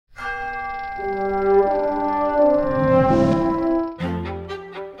The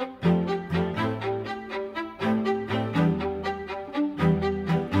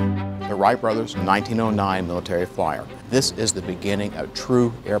Wright brothers' 1909 military flyer. This is the beginning of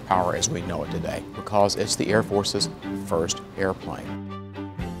true air power as we know it today, because it's the Air Force's first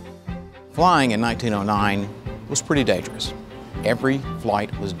airplane. Flying in 1909 was pretty dangerous. Every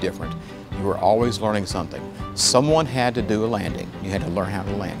flight was different. You were always learning something. Someone had to do a landing. You had to learn how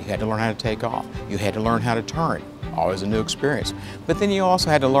to land. You had to learn how to take off. You had to learn how to turn. Always a new experience. But then you also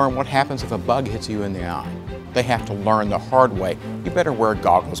had to learn what happens if a bug hits you in the eye. They have to learn the hard way. You better wear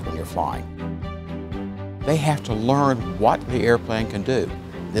goggles when you're flying. They have to learn what the airplane can do.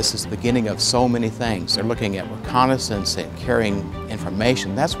 This is the beginning of so many things. They're looking at reconnaissance and carrying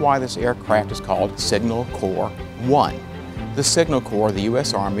information. That's why this aircraft is called Signal Corps 1. The Signal Corps, the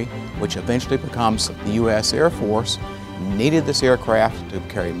U.S. Army, which eventually becomes the U.S. Air Force, needed this aircraft to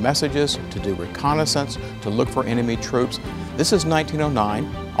carry messages, to do reconnaissance, to look for enemy troops. This is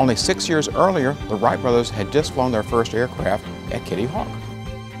 1909. Only 6 years earlier, the Wright brothers had just flown their first aircraft at Kitty Hawk.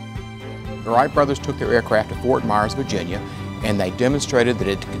 The Wright brothers took their aircraft to Fort Myers, Virginia, and they demonstrated that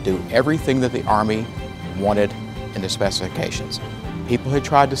it could do everything that the Army wanted in the specifications. People had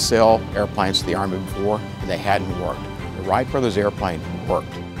tried to sell airplanes to the Army before, and they hadn't worked. The Wright brothers' airplane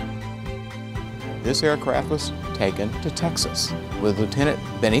worked. This aircraft was taken to Texas with Lieutenant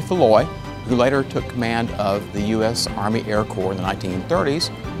Benny Floyd, who later took command of the U.S. Army Air Corps in the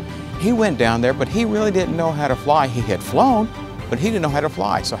 1930s. He went down there, but he really didn't know how to fly. He had flown, but he didn't know how to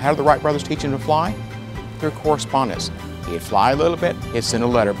fly. So how did the Wright brothers teach him to fly? Through correspondence. He'd fly a little bit, he'd send a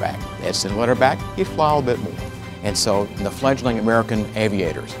letter back. He'd send a letter back, he'd fly a little bit more. And so the fledgling American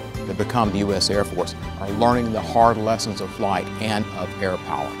aviators that become the U.S. Air Force are learning the hard lessons of flight and of air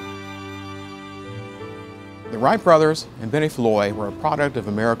power. The Wright brothers and Benny Floyd were a product of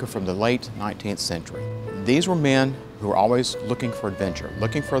America from the late 19th century. These were men who were always looking for adventure,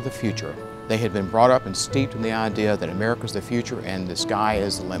 looking for the future. They had been brought up and steeped in the idea that America's the future and the sky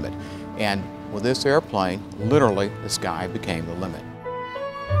is the limit. And with this airplane, literally, the sky became the limit.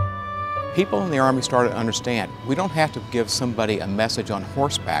 People in the Army started to understand we don't have to give somebody a message on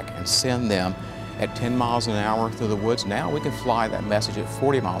horseback and send them at 10 miles an hour through the woods. Now we can fly that message at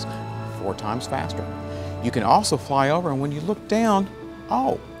 40 miles, 4 times faster. You can also fly over, and when you look down,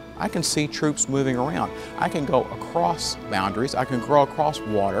 oh, I can see troops moving around. I can go across boundaries, I can go across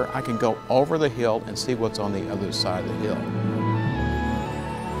water, I can go over the hill and see what's on the other side of the hill.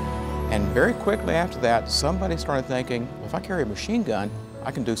 And very quickly after that, somebody started thinking, well, if I carry a machine gun, I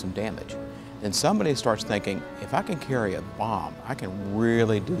can do some damage. Then somebody starts thinking, if I can carry a bomb, I can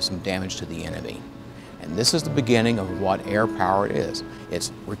really do some damage to the enemy. And this is the beginning of what air power is.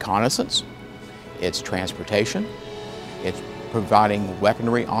 It's reconnaissance, it's transportation, it's providing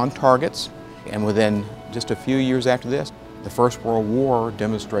weaponry on targets, and within just a few years after this, the First World War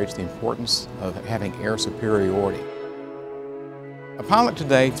demonstrates the importance of having air superiority. A pilot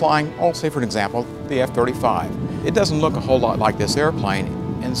today flying, I'll say for an example, the F-35. It doesn't look a whole lot like this airplane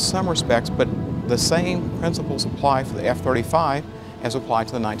in some respects, but the same principles apply for the F-35 as applied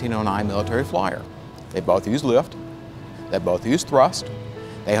to the 1909 military flyer. They both use lift, they both use thrust,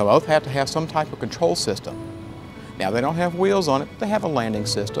 they both have to have some type of control system. Now they don't have wheels on it, they have a landing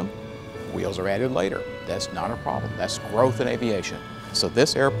system. Wheels are added later. That's not a problem. That's growth in aviation. So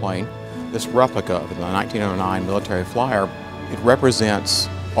this airplane, this replica of the 1909 military flyer, it represents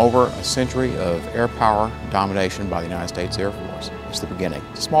over a century of air power domination by the United States Air Force. It's the beginning.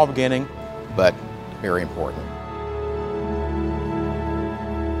 It's a small beginning, but very important.